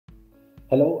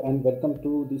Hello and welcome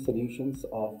to the solutions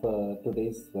of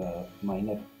today's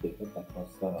minor paper that was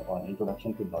on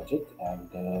Introduction to Logic,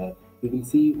 and we will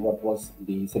see what was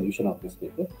the solution of this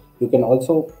paper. You can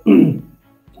also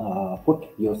put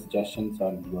your suggestions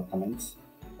or your comments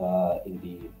in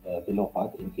the below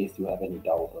part in case you have any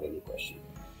doubt or any question.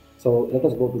 So let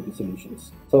us go to the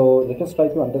solutions. So let us try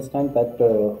to understand that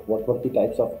what were the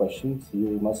types of questions.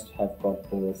 You must have got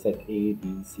set A,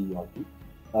 B, C, or D.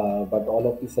 But all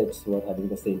of the sets were having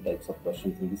the same types of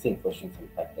questions and the same questions in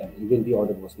fact, and even the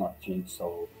order was not changed.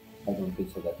 So I don't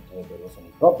think so that there was any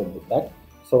problem with that.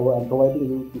 So I'm providing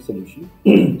you the solution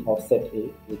of set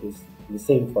A. It is the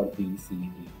same for B, C,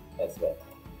 D as well.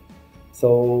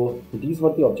 So these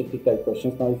were the objective type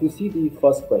questions. Now, if you see the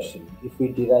first question, if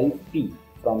we derive P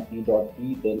from P dot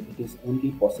P, then it is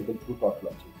only possible through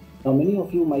tautology. Now, many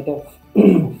of you might have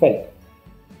felt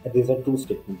that this is a true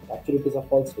statement, but actually it is a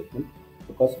false statement,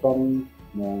 because from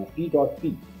P dot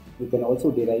P, you can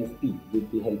also derive P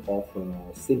with the help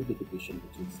of simplification,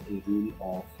 which is a rule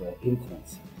of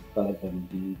inference, rather than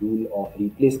the rule of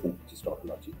replacement, which is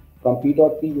tautology. From P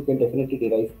dot P, you can definitely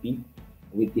derive P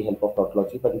with the help of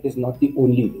tautology, but it is not the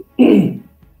only way.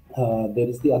 There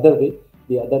is the other way.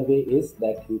 The other way is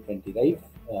that you can derive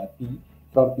P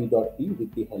from P dot P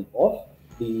with the help of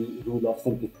the rule of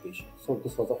simplification. So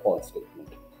this was a false statement.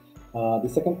 The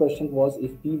second question was,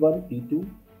 if P1, P2,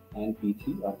 and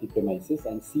P3 are the premises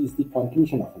and C is the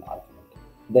conclusion of an argument,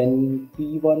 then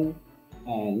P1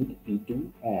 and P2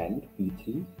 and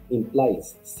P3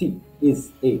 implies C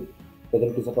is A, whether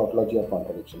it is a tautology or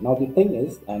contradiction. Now the thing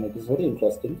is, and it is very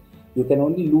interesting, you can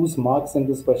only lose marks in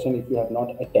this question if you have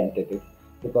not attempted it,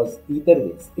 because either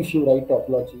ways, if you write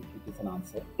tautology, it is an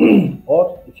answer,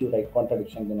 or if you write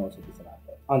contradiction, then also it is an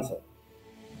answer.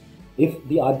 If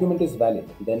the argument is valid,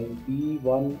 then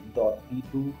P1 dot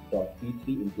P2 dot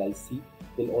P3 implies C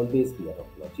will always be a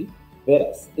tautology.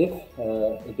 Whereas if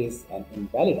it is an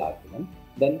invalid argument,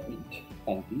 then it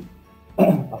can be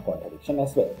a contradiction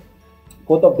as well.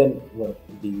 Both of them were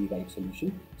the right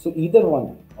solution. So either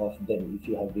one of them, if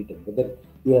you have written, whether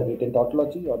you have written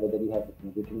tautology or whether you have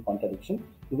written contradiction,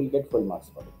 you will get full marks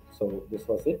for it. So this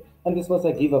was it, and this was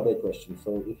a giveaway question.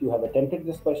 So if you have attempted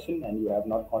this question and you have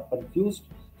not got confused,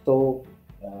 so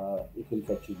it will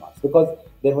fetch you marks, because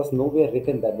there was nowhere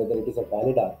written that whether it is a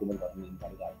valid argument or an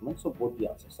invalid argument. So both the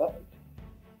answers are right.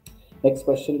 Next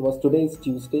question was, today is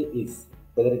Tuesday is,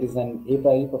 whether it is an a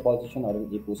priori proposition or an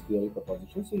a posteriori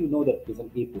proposition. So you know that it is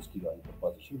an a posteriori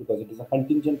proposition because it is a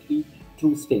contingently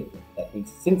true statement. That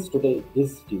means since today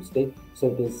is Tuesday,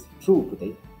 so it is true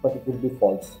today, but it will be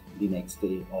false the next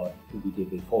day or the day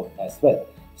before as well.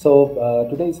 So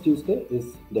today is Tuesday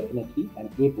is definitely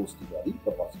an a posteriori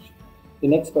proposition. The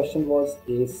next question was,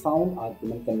 a sound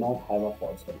argument cannot have a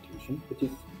false conclusion, which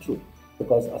is true,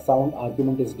 because a sound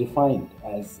argument is defined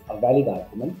as a valid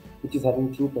argument which is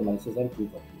having true premises and true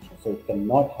conclusion. So it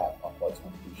cannot have a false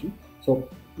conclusion. So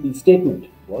the statement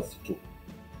was true.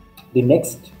 The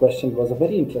next question was a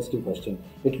very interesting question.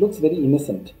 It looks very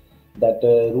innocent, that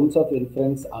rules of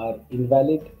inference are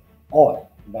invalid or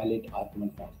valid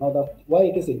argument forms. Now, why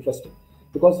it is interesting?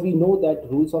 Because we know that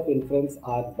rules of inference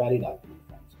are valid argument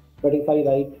forms. But if I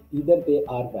write either they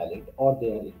are valid or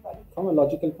they are invalid, from a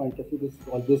logical point of view, this is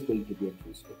always going to be a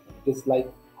true statement. It is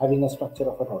like having a structure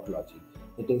of a tautology.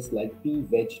 It is like P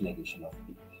wedge negation of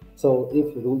P. So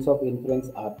if rules of inference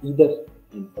are either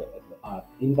are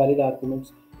invalid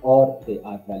arguments or they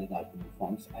are valid argument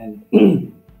forms, and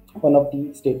one of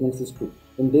the statements is true.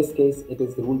 In this case, it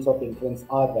is the rules of inference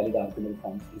are valid argument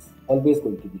forms is always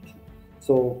going to be true.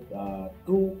 So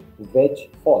true, wedge,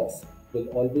 false will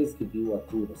always give you a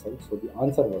true result. So the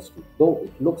answer was true. Though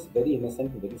it looks very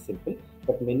innocent, very simple,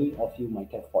 but many of you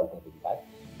might have faltered in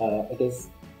that. It is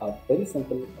a very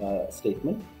simple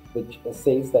statement which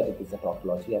says that it is a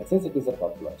tautology, and since it is a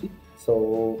tautology,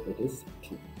 so it is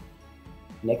true.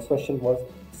 Next question was,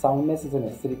 soundness is a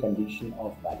necessary condition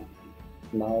of validity.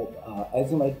 Now, as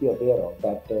you might be aware of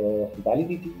that,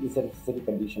 validity is a necessary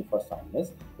condition for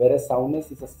soundness, whereas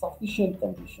soundness is a sufficient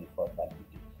condition for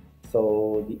validity.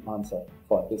 So the answer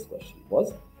for this question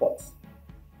was false.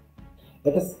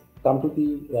 Let us come to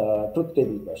the truth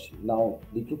table question. Now,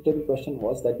 the truth table question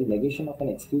was that the negation of an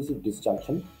exclusive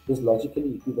disjunction is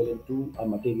logically equivalent to a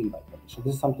material bifurcation.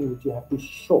 This is something which you have to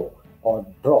show or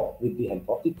draw with the help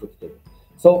of the truth table.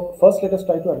 So first, let us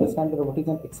try to understand what is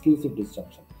an exclusive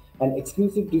disjunction. An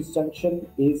exclusive disjunction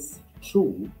is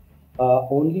true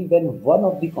only when one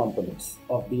of the components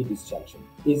of the disjunction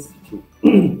is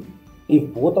true.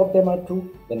 If both of them are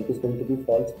true, then it is going to be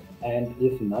false, and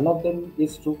if none of them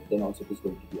is true, then also it is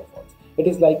going to be a false. It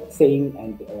is like saying,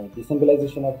 and the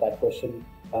symbolization of that question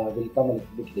will come a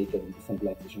little bit later in the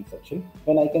symbolization section,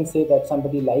 when I can say that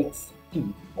somebody likes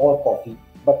tea or coffee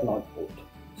but not both.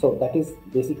 So that is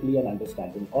basically an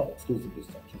understanding of exclusive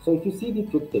disjunction. So if you see the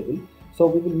truth table, so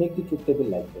we will make the truth table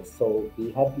like this. So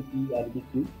we have the P and the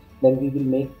Q, then we will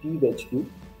make P wedge Q,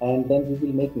 and then we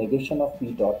will make negation of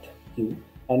P dot Q,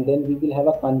 and then we will have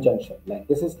a conjunction. Like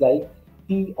this is like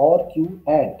P or Q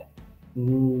and,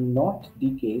 not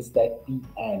the case that P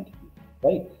and Q,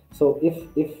 right? So if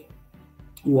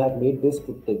you have made this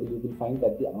truth table, you will find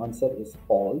that the answer is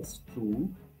false, true,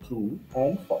 true,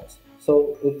 and false.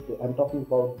 So if I'm talking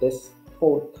about this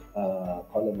fourth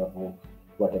column or row,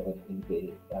 whatever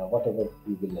whatever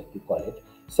we will like to call it.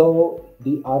 So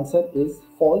the answer is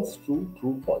false, true,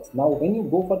 true, false. Now, when you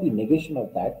go for the negation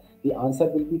of that, the answer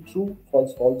will be true,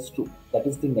 false, false, true. That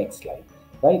is the next line,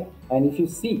 right? And if you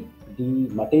see the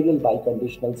material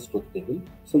biconditionals truth table,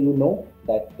 so you know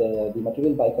that the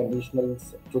material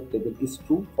biconditionals truth table is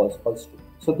true, false, false, true.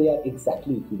 So they are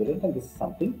exactly equivalent, and this is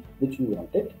something which we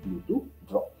wanted you to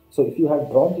draw. So if you have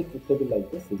drawn the truth table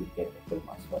like this, you will get full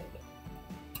marks for it.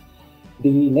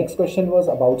 The next question was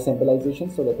about symbolization.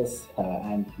 So let us,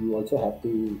 and you also have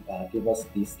to give us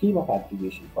the scheme of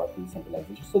abbreviation for the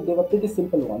symbolization. So they were pretty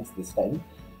simple ones this time.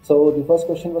 So the first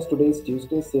question was, today is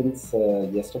Tuesday, since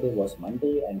yesterday was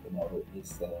Monday and tomorrow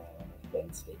is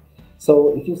Wednesday.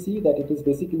 So if you see that it is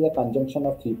basically a conjunction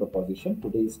of three prepositions.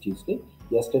 Today is Tuesday,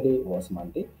 yesterday was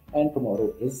Monday, and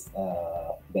tomorrow is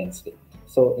Wednesday.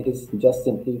 So it is just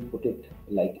simply put it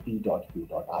like P dot Q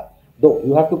dot R. Though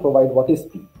you have to provide what is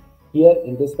P. Here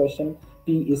in this question,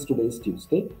 P is today is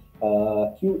Tuesday,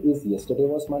 Q is yesterday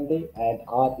was Monday, and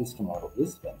R is tomorrow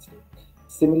is Wednesday.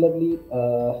 Similarly,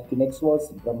 the next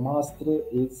was Brahmastra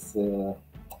is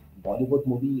Bollywood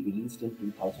movie released in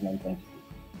 2022.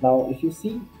 Now, if you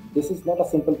see, this is not a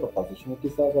simple proposition. It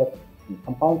is a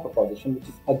compound proposition, which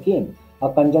is again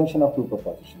a conjunction of two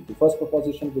propositions. The first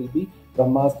proposition will be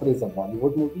Brahmastra is a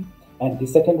Bollywood movie, and the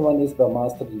second one is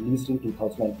Brahmastra released in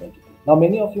 2022. Now,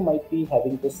 many of you might be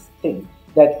having this thing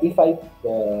that if I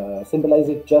symbolize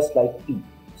it just like P,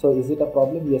 so is it a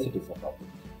problem? Yes, it is a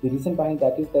problem. The reason behind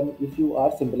that is that if you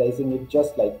are symbolizing it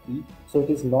just like P, so it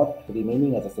is not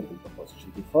remaining as a simple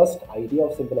proposition. The first idea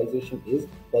of symbolization is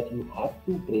that you have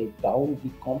to break down the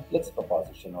complex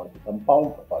proposition or the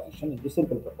compound proposition into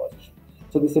simple proposition.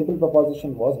 So the simple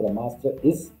proposition was Brahmastra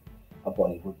is a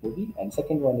Bollywood movie, and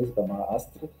second one is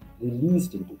Brahmastra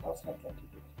released in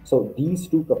 2022. So these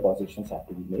two propositions have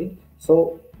to be made.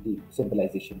 So the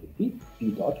symbolization will be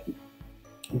P dot Q.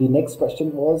 The next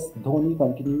question was, Dhoni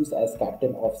continues as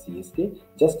captain of CSK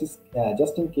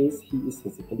just in case he is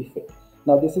physically fit.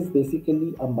 Now this is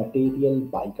basically a material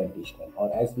biconditional,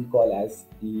 or as we call as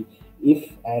the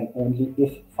if and only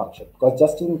if function, because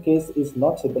just in case is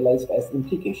not symbolized as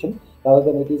implication,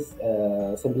 rather than it is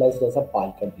symbolized as a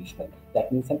biconditional.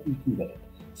 That means an equivalent.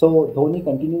 So Dhoni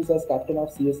continues as captain of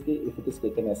CSK if it is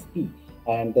taken as P,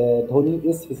 and Dhoni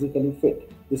is physically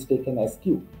fit is taken as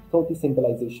Q. So the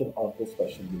symbolization of this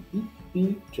question will be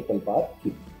P triple bar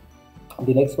Q.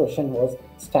 The next question was,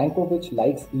 Stankovic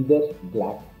likes either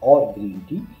black or green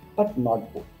tea, but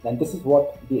not both. And this is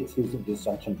what the exclusive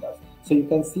disjunction does. So you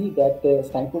can see that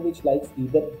Stankovic likes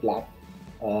either black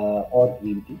or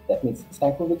green tea. That means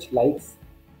Stankovic likes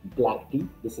black tea.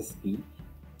 This is P.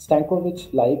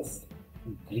 Stankovic likes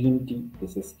green tea.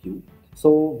 This is Q.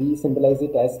 So we symbolize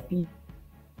it as P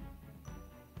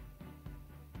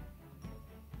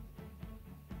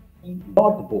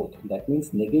dot both. That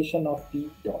means negation of P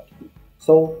dot Q.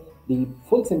 So the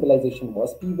full symbolization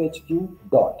was P wedge Q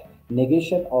dot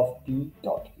negation of P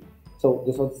dot Q. So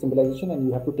this was the symbolization, and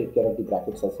you have to take care of the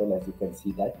brackets as well. As you can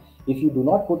see that if you do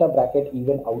not put a bracket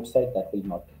even outside, that will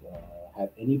not have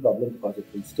any problem, because it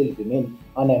will still remain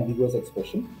unambiguous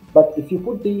expression. But if you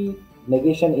put the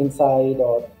negation inside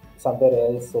or somewhere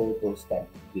else, so those can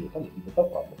create a little bit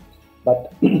of problem.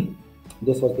 But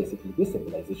this was basically the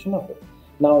symbolization of it.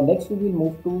 Now next we will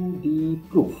move to the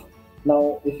proof.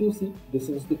 Now if you see, this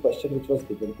is the question which was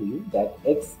given to you, that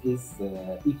x is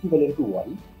equivalent to y,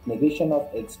 negation of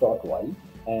x dot y,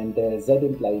 and z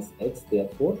implies x,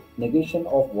 therefore negation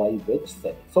of y wedge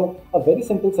z. So a very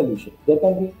simple solution. There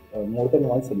can be more than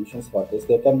one solutions for this.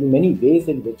 There can be many ways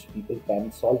in which people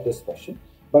can solve this question,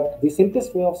 but the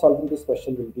simplest way of solving this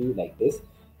question will be like this.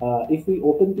 If we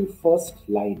open the first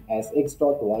line as x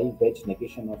dot y wedge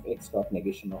negation of x dot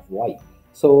negation of y,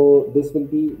 so this will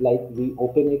be like we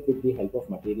open it with the help of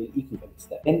material equivalence.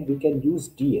 Then we can use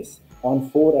ds on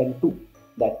 4 and 2.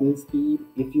 That means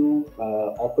if you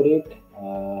operate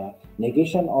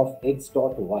negation of x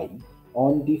dot y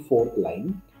on the fourth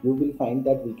line, you will find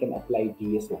that we can apply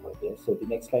ds over there. So the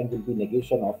next line will be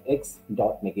negation of x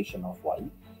dot negation of y.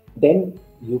 Then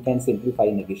you can simplify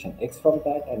negation x from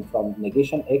that, and from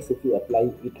negation x, if you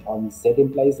apply it on z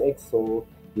implies x, so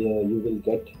you will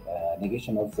get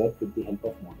negation of z with the help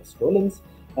of modus tollens.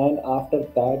 And after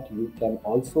that, you can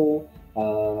also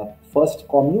first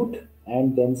commute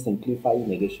and then simplify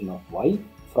negation of y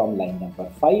from line number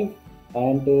 5,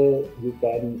 and you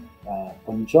can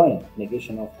conjoin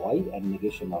negation of y and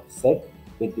negation of z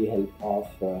with the help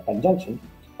of conjunction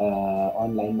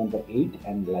on line number 8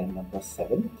 and line number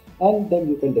 7, and then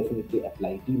you can definitely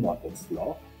apply De Morgan's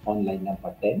law on line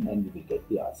number 10 and you will get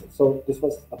the answer. So this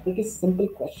was a pretty simple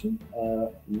question,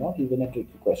 not even a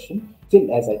tricky question.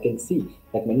 Still, as I can see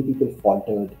that many people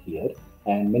faltered here,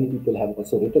 and many people have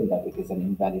also written that it is an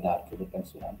invalid argument and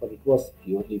so on, but it was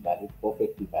purely valid,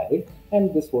 perfectly valid,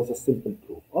 and this was a simple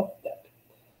proof of that.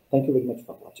 Thank you very much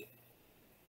for watching.